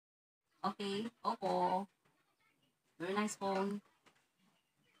Okay, Oppo. Very nice phone.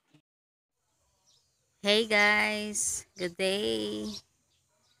 Hey guys, good day.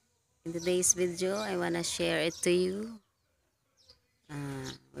 In today's video, I wanna share it to you.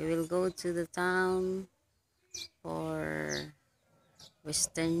 We will go to the town for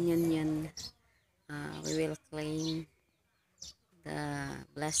Western Union. We will claim the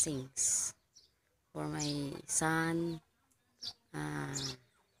blessings for my son uh,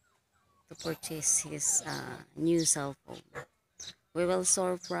 to purchase his new cell phone. We will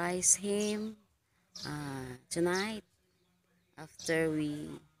surprise him tonight after we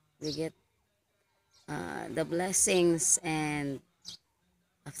get the blessings, and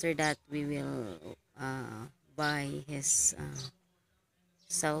after that we will buy his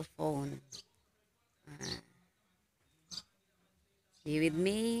cell phone. Be with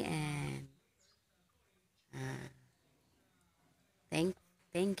me, and uh, thank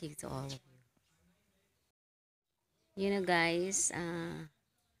thank you to all of you. You know guys,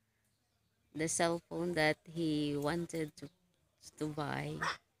 the cell phone that he wanted to buy,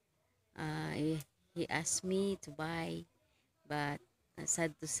 he asked me to buy, but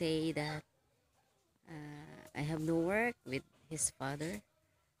sad to say that I have no work with his father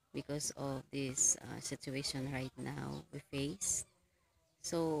because of this situation right now we face.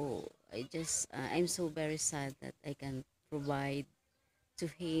 So I'm so very sad that I can provide to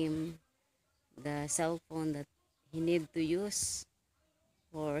him the cell phone that he need to use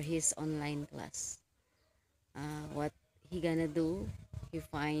for his online class. What he gonna do? He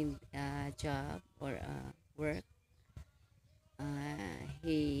find a job or a work.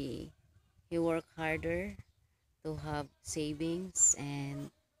 He work harder to have savings,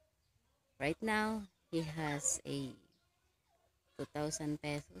 and right now he has a 2,000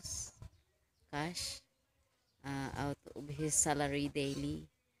 pesos cash out of his salary daily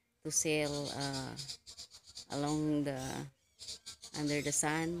to sell along the under the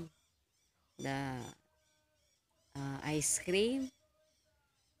sun, the ice cream.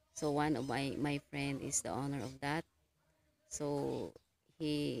 So one of my friend is the owner of that. So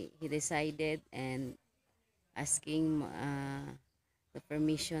he decided and asking the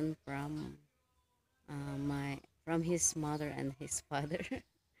permission my from his mother and his father.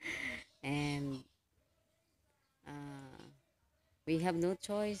 And uh, we have no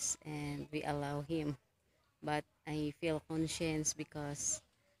choice and we allow him, but I feel conscience because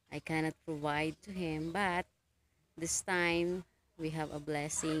I cannot provide to him. But this time we have a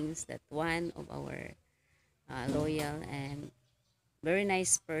blessings that one of our loyal and very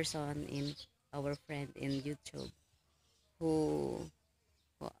nice person in our friend in YouTube who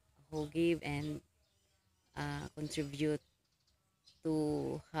who, who give and contribute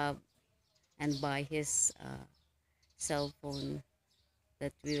to have and buy his cell phone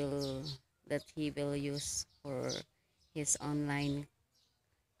that will that he will use for his online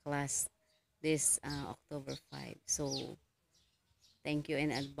class this October 5. So thank you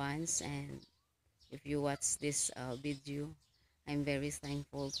in advance, and if you watch this video, I'm very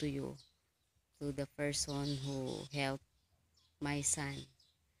thankful to you, to the person who helped my son.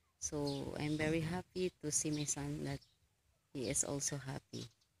 So I'm very happy to see my son that he is also happy.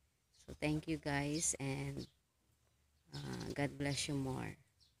 So thank you guys, and God bless you more.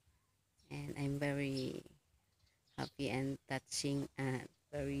 And I'm very happy and touching and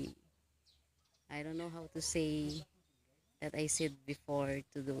very, I don't know how to say that I said before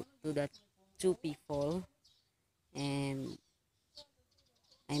to that two people, and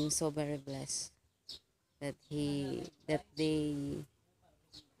I'm so very blessed that they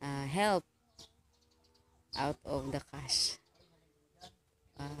help out of the cash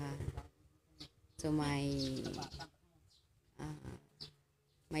uh, to uh,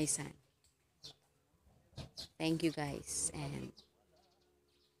 my son. Thank you guys, and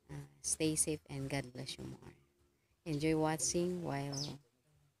stay safe and God bless you more. Enjoy watching while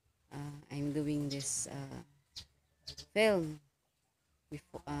I'm doing this film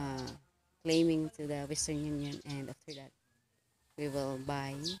before claiming to the Western Union, and after that we will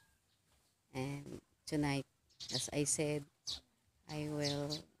buy. And tonight, as I said, I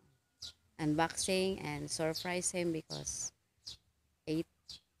will unboxing and surprise him because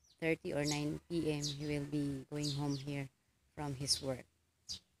 8:30 or 9 p.m. he will be going home here from his work.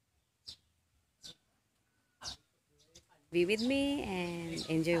 Be with me and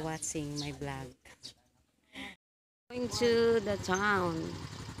enjoy watching my vlog. Going to the town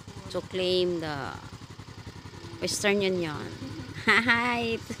to claim the Western Union.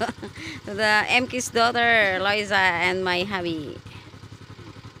 Hi to the MK's daughter, Loisa, and my hubby.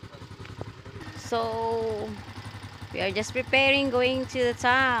 So we are just preparing going to the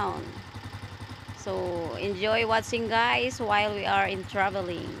town. So enjoy watching, guys, while we are in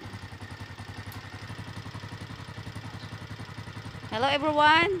traveling. Hello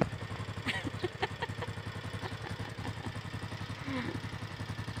everyone.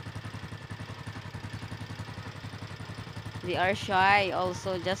 They are shy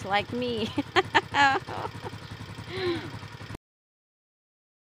also, just like me.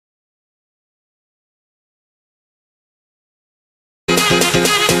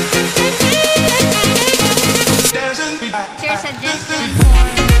 Share suggestion for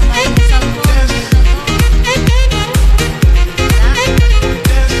buying a cell phone.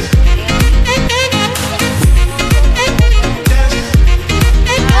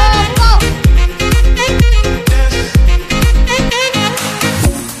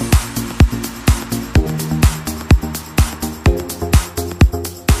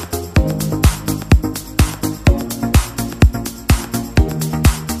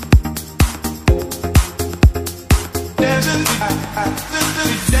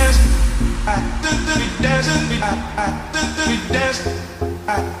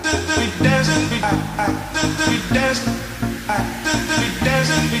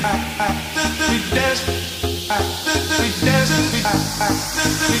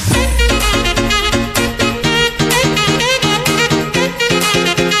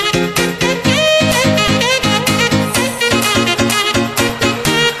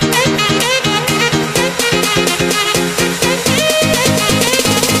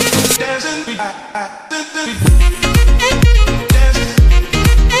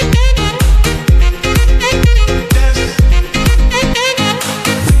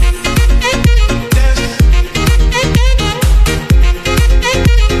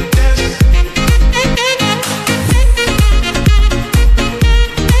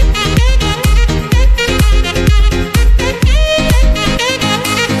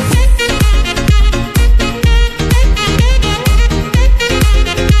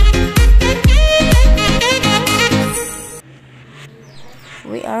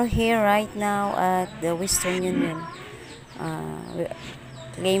 We are here right now at the Western Union, we're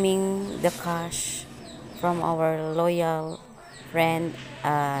claiming the cash from our loyal friend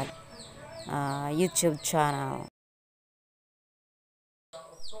at YouTube channel.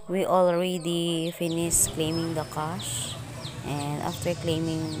 We already finished claiming the cash, and after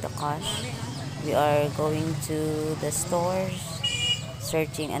claiming the cash, we are going to the stores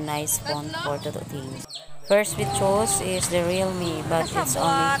searching a nice phone for the things. First we chose is the Realme, but it's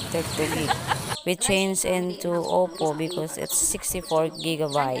only 32 gig. We changed into Oppo because it's 64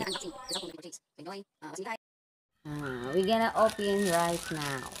 gigabyte. We're gonna open right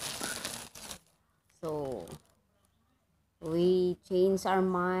now. So we changed our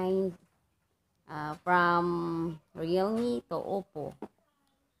mind from Realme to Oppo.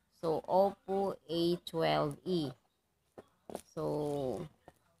 So Oppo A12e. So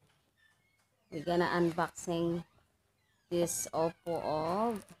we're gonna unboxing this Oppo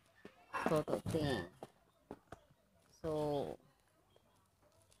of Toto thing. So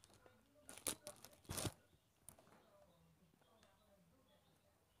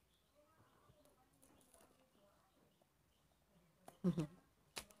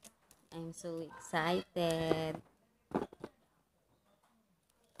I'm so excited.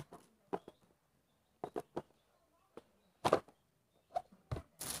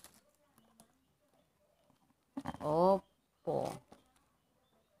 Oppo.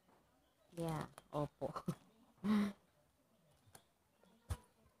 Yeah, Oppo.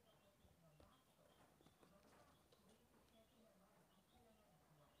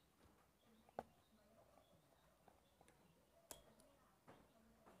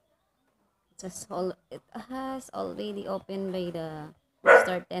 It has already opened by the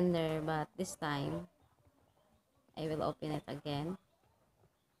store tender, but this time I will open it again.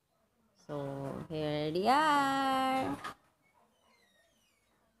 So here they are.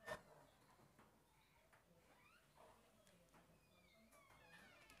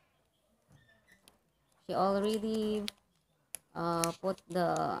 She already put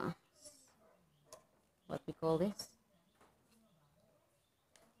the, what we call this?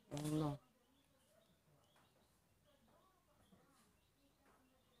 Oh no.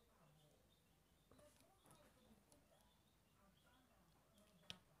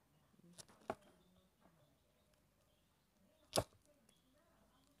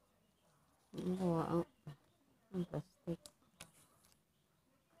 Oh, ang plastic.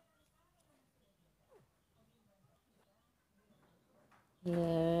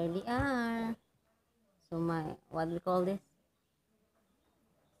 Here they are. So my, what we call this?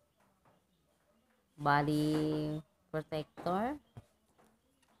 Body protector.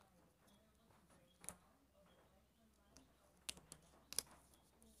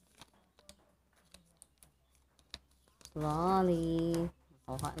 Slowly.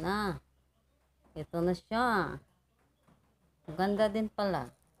 Nakuha na. Ito na siya. Maganda din pala.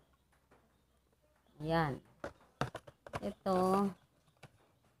 Ayan. Ito.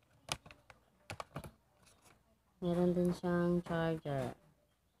 Meron din siyang charger.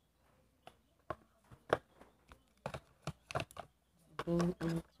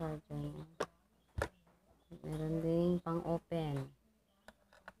 Yung charger niya. Meron din pang open.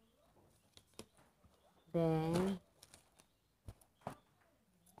 Then,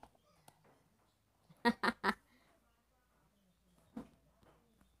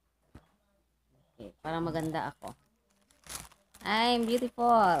 okay, para maganda ako. I'm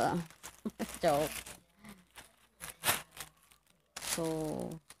beautiful. Joke. So,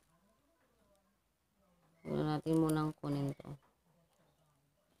 wala natin munang kunin to.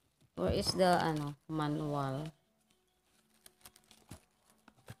 Where is the manual?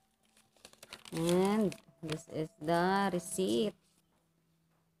 And this is the receipt.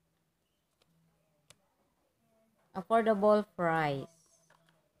 Affordable price.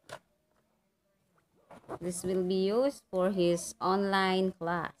 This will be used for his online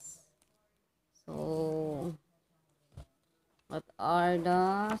class. So, what are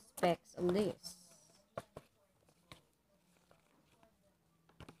the specs of this?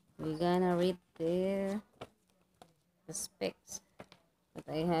 We're gonna read the specs. But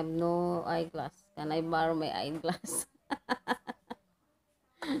I have no eyeglass. Can I borrow my eyeglass?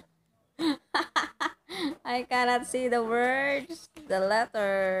 I cannot see the words, the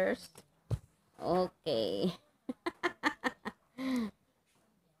letters. Okay.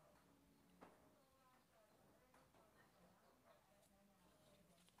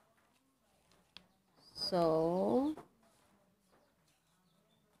 So,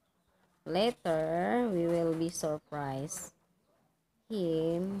 later, we will be surprised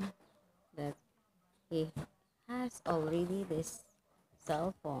him that he has already this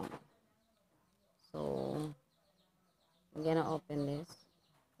cell phone. So, I'm gonna open this.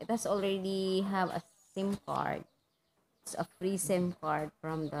 It has already have a SIM card. It's a free SIM card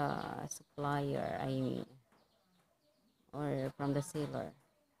from the supplier, I mean, or from the seller.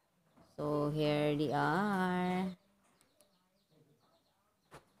 So, here they are.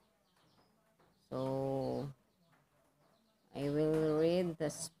 So, I will read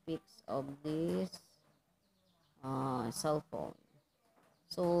the specs of this cell phone.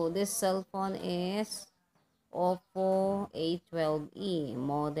 So, this cell phone is Oppo A12e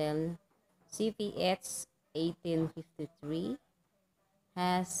model CPX 1853.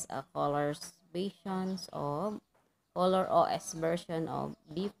 Has a color OS version of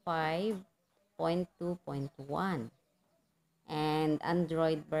B5.2.1 and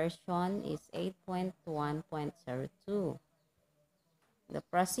Android version is 8.1.02. The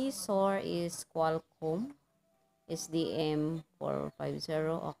processor is Qualcomm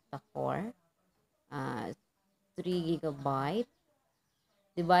SDM450 octa-core, 3 GB.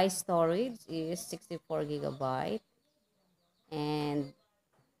 Device storage is 64 GB, and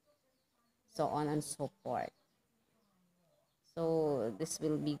so on and so forth. So this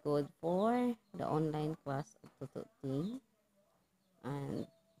will be good for the online class of tututing, and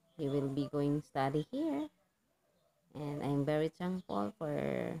he will be going study here, and I'm very thankful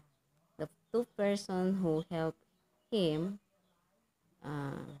for the two person who helped him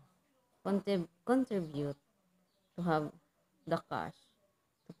contribute to have the cash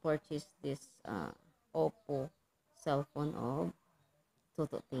to purchase this Oppo cell phone of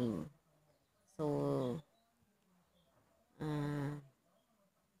tututing. So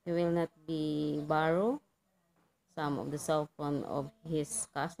he will not be borrow some of the cell phone of his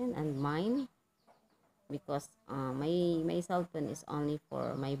cousin and mine, because my cell phone is only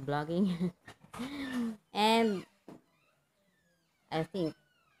for my blogging. And I think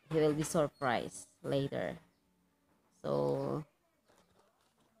he will be surprised later. So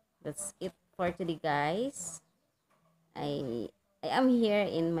that's it for today, guys. I I am here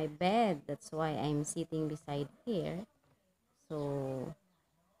in my bed. That's why I'm sitting beside here. So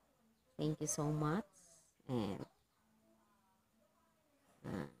thank you so much, and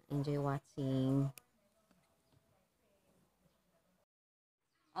enjoy watching.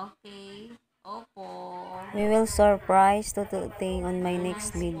 Okay, Oppo. We will surprise Tututing on my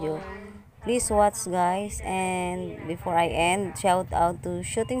next video. Please watch, guys, and before I end, shout out to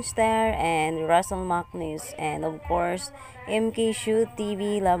Shooting Star and Russell Magnus, and of course MK Shoot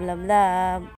TV. Love, love, love.